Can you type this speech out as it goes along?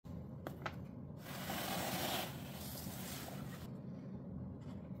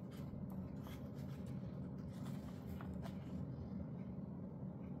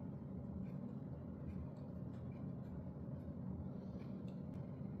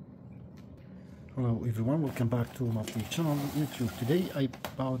Hello everyone, welcome back to my channel YouTube. Today I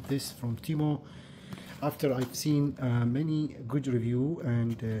bought this from Temu after I've seen many good review,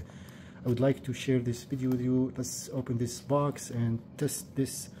 and I would like to share this video with you. Let's open this box and test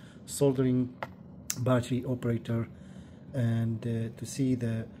this soldering battery operator, and to see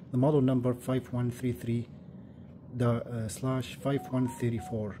the model number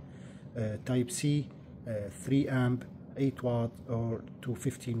 5133/5134 type C, 3 amp, 8 watt or to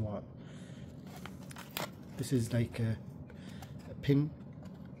 15 watt. This is like a pin.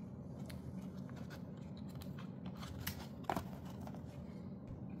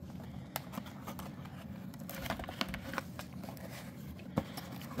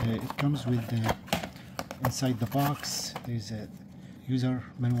 It comes with inside the box there's a user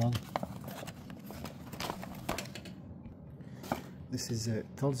manual. This is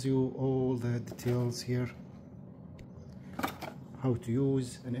tells you all the details here, how to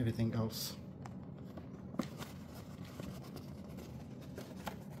use and everything else.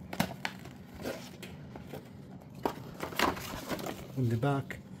 In the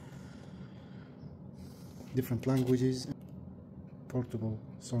back, different languages, portable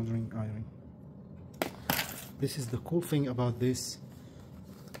soldering iron. This is the cool thing about this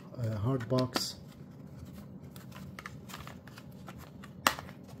hard box.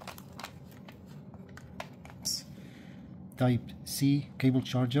 Type C cable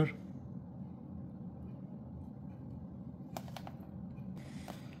charger.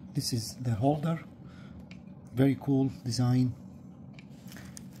 This is the holder, very cool design,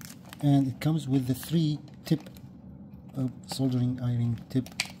 and it comes with the 3 tip soldering iron tip,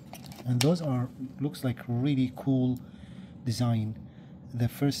 and those are looks like really cool design. The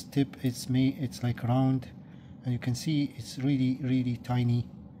first tip, it's like round, and you can see it's really tiny.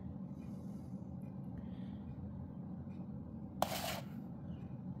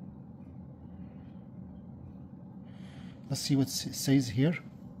 Let's see what it says here.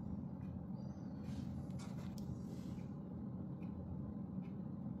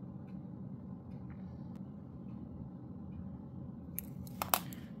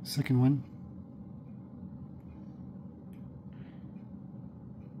 Second one.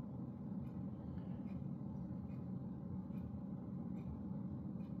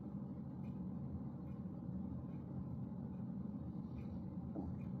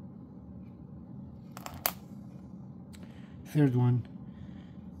 Third one.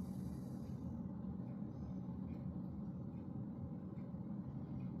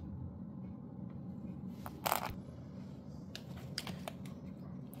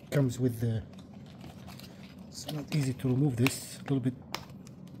 Comes with the, it's not easy to remove this, a little bit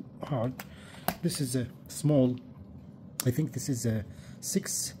hard. This is a small, I think this is a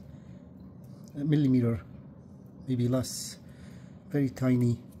 6 millimeter, maybe less, very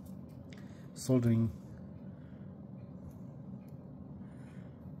tiny soldering,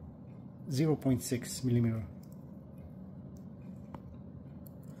 0.6 millimeter.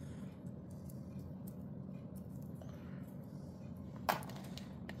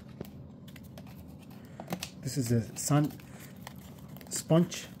 This is a sun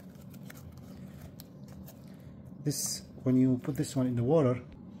sponge. This, when you put this one in the water,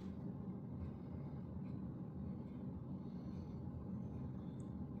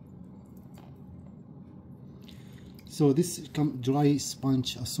 so this dry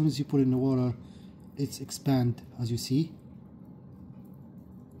sponge, as soon as you put it in the water, it's expand, as you see.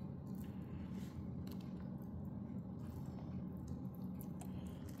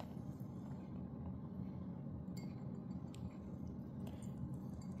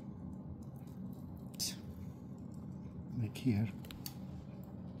 Like here.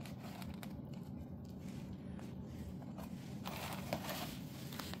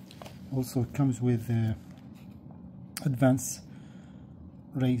 Also it comes with advanced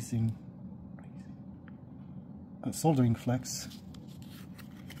raising soldering flex.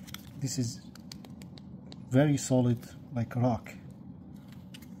 This is very solid, like a rock.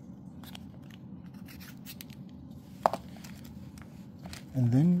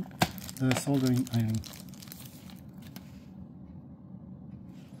 And then the soldering iron.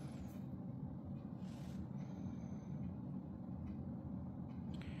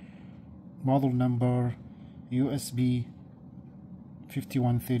 Model number USB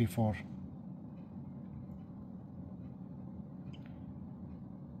 5134.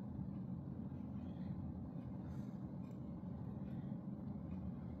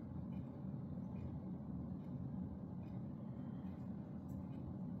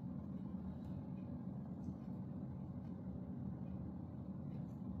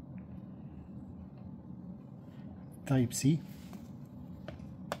 Type C.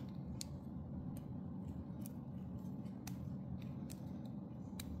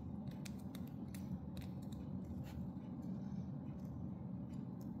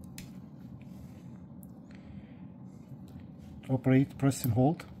 operate, press and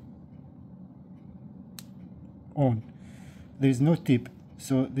hold, on. There is no tip,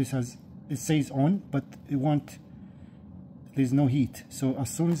 so this has, it says on, but it won't, there's no heat. So as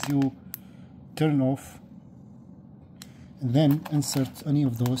soon as you turn off, and then insert any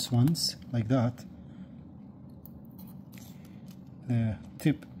of those ones like that, the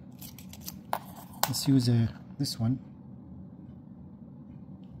tip, let's use this one.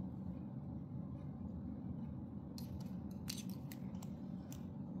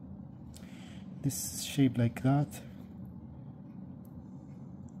 This shape like that.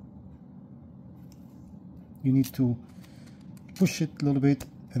 You need to push it a little bit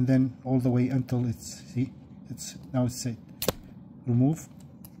and then all the way until it's, see, it's now it's set. Remove,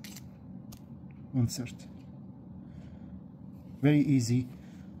 insert. Very easy,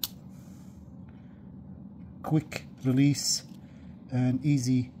 quick release and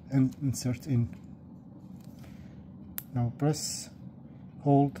easy, and insert in. Now press,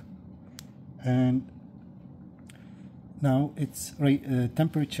 hold, and now it's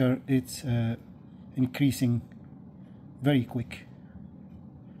temperature, it's increasing very quick.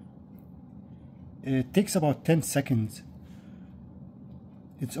 It takes about 10 seconds.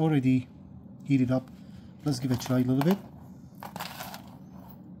 It's already heated up. Let's give it a try a little bit.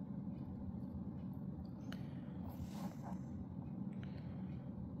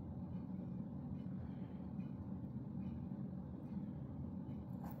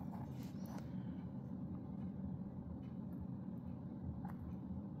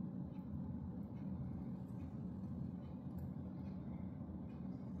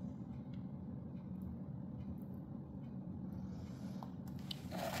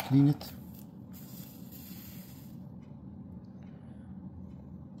 Clean it.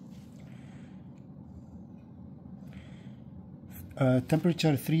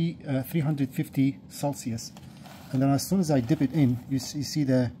 Temperature 350 Celsius, and then as soon as I dip it in, you see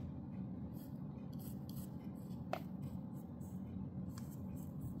the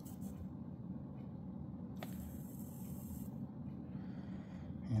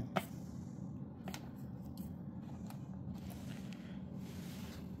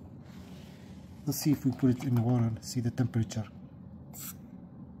Let's see if we put it in the water and see the temperature.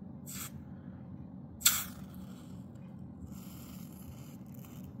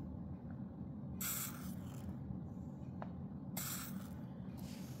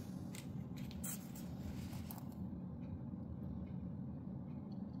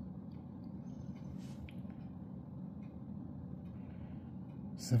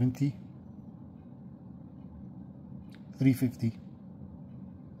 $70, $350.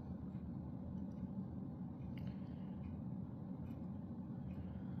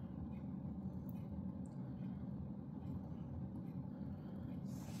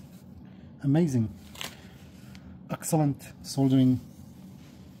 Amazing, excellent soldering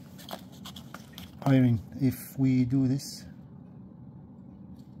iron. If we do this,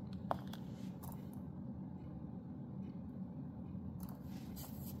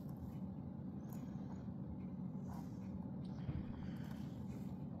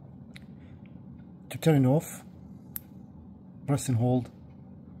 to turn it off, press and hold,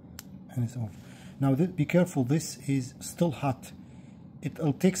 and it's off. Now be careful, this is still hot. It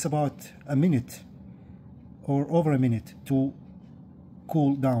takes about a minute or over a minute to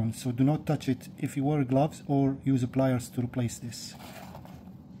cool down, so do not touch it if you wear gloves, or use pliers to replace this.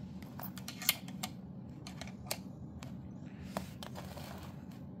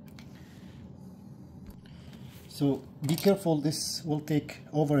 So be careful, this will take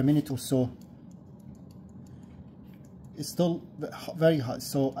over a minute or so. It's still very hot,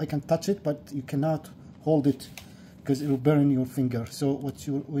 so I can touch it, but you cannot hold it because it will burn your finger. So what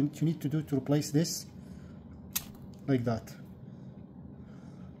you need to do to replace this, like that.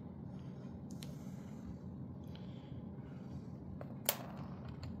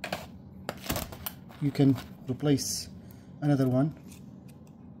 You can replace another one,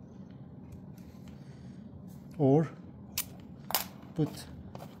 or put,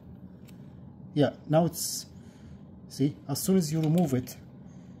 yeah, now it's, see, as soon as you remove it,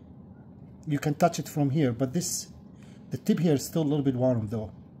 you can touch it from here, but this, the tip here is still a little bit warm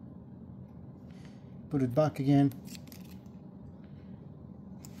though. Put it back again.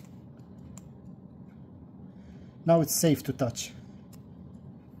 Now it's safe to touch.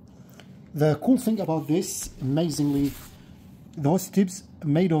 The cool thing about this, amazingly, those tips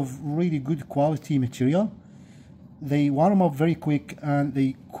made of really good quality material. They warm up very quick and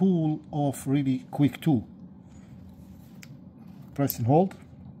they cool off really quick too. Press and hold.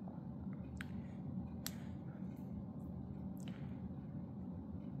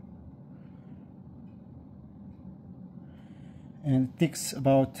 and it takes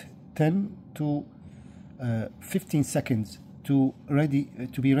about 10 to 15 seconds to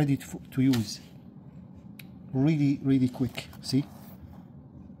be ready to use. Really quick. See?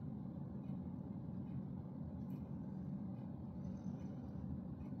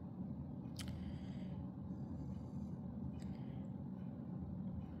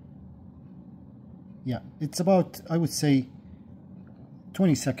 Yeah, it's about, I would say,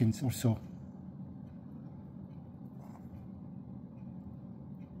 20 seconds or so.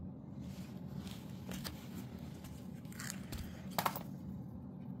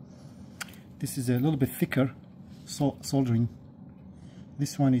 This is a little bit thicker soldering.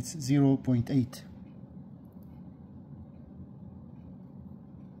 This one is 0.8.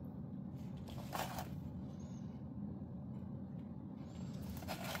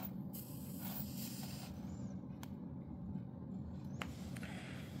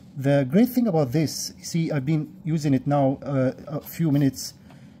 The great thing about this, see, I've been using it now a few minutes,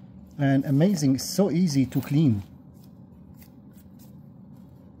 and amazing, it's so easy to clean.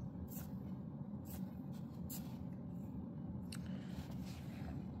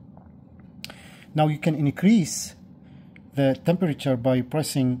 Now you can increase the temperature by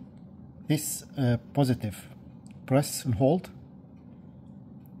pressing this positive. Press and hold.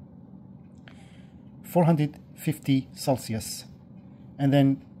 450 Celsius. And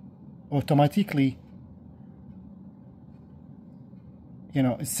then automatically, you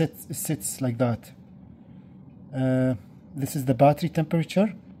know, it sits like that. This is the battery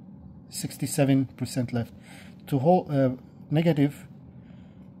temperature, 67% left. To hold negative,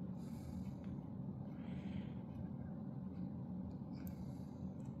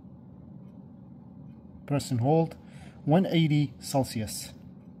 press and hold, 180 Celsius.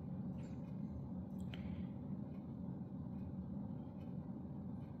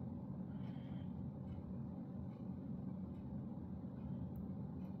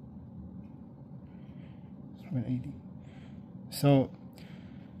 So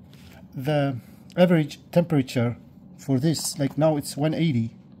the average temperature for this, like now it's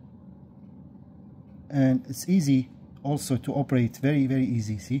 180, and it's easy also to operate, very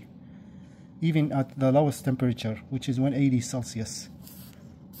easy. See, even at the lowest temperature, which is 180 Celsius.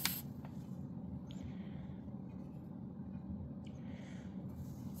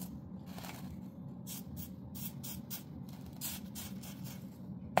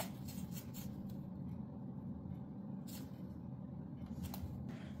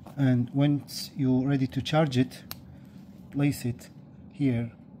 And once you're ready to charge it, place it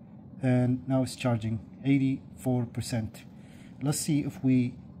here, and now it's charging 84%. Let's see if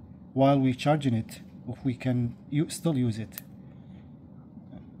we, while we're charging it, if we can still use it.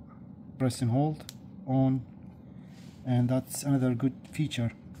 Press and hold, on, and that's another good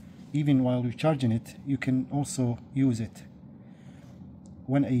feature. Even while we're charging it, you can also use it.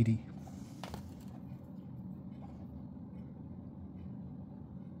 180.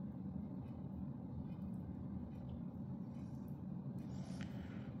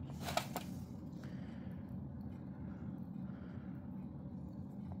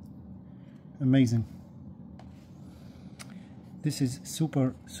 Amazing. This is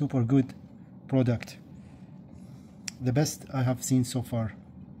super good product, the best I have seen so far.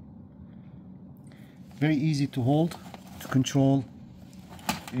 Very easy to hold, to control,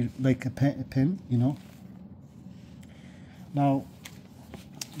 like a pen, you know. Now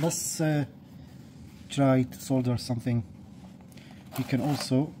let's try to solder something. You can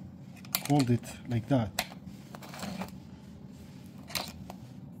also hold it like that.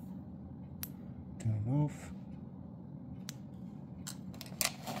 Off.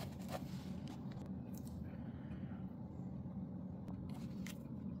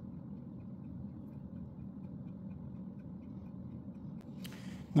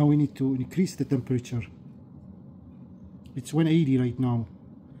 Now we need to increase the temperature. It's 180 right now.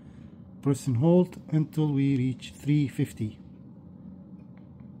 Press and hold until we reach 350.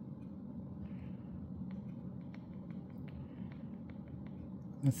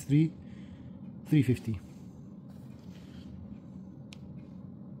 That's 350.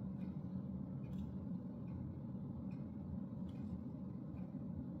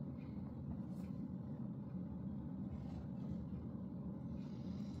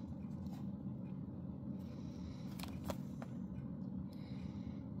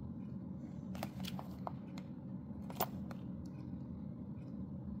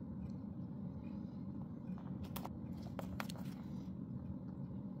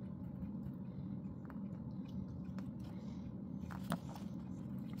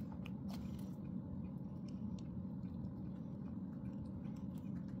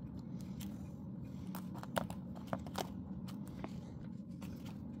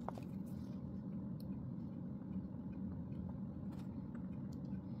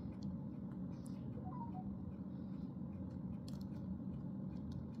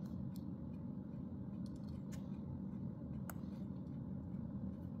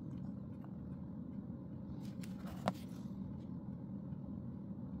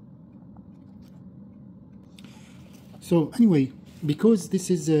 So anyway, because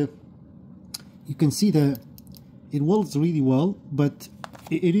this is you can see it welds really well, but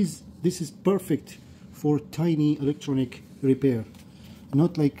this is perfect for tiny electronic repair,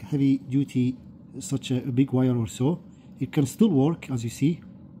 not like heavy duty, such a big wire or so. It can still work, as you see.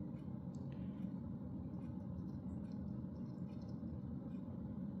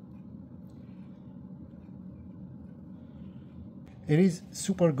 It is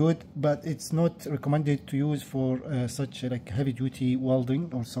super good, but it's not recommended to use for such like heavy duty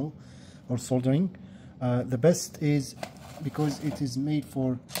welding or so, or soldering. The best is because it is made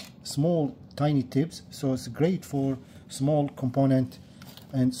for small tiny tips, so it's great for small component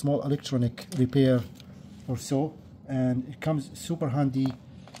and small electronic repair or so, and it comes super handy.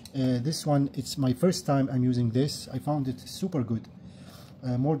 This one, it's my first time I'm using this. I found it super good.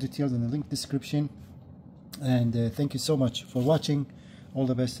 More details in the link description. And thank you so much for watching. All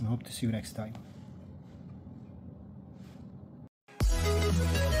the best, and hope to see you next time.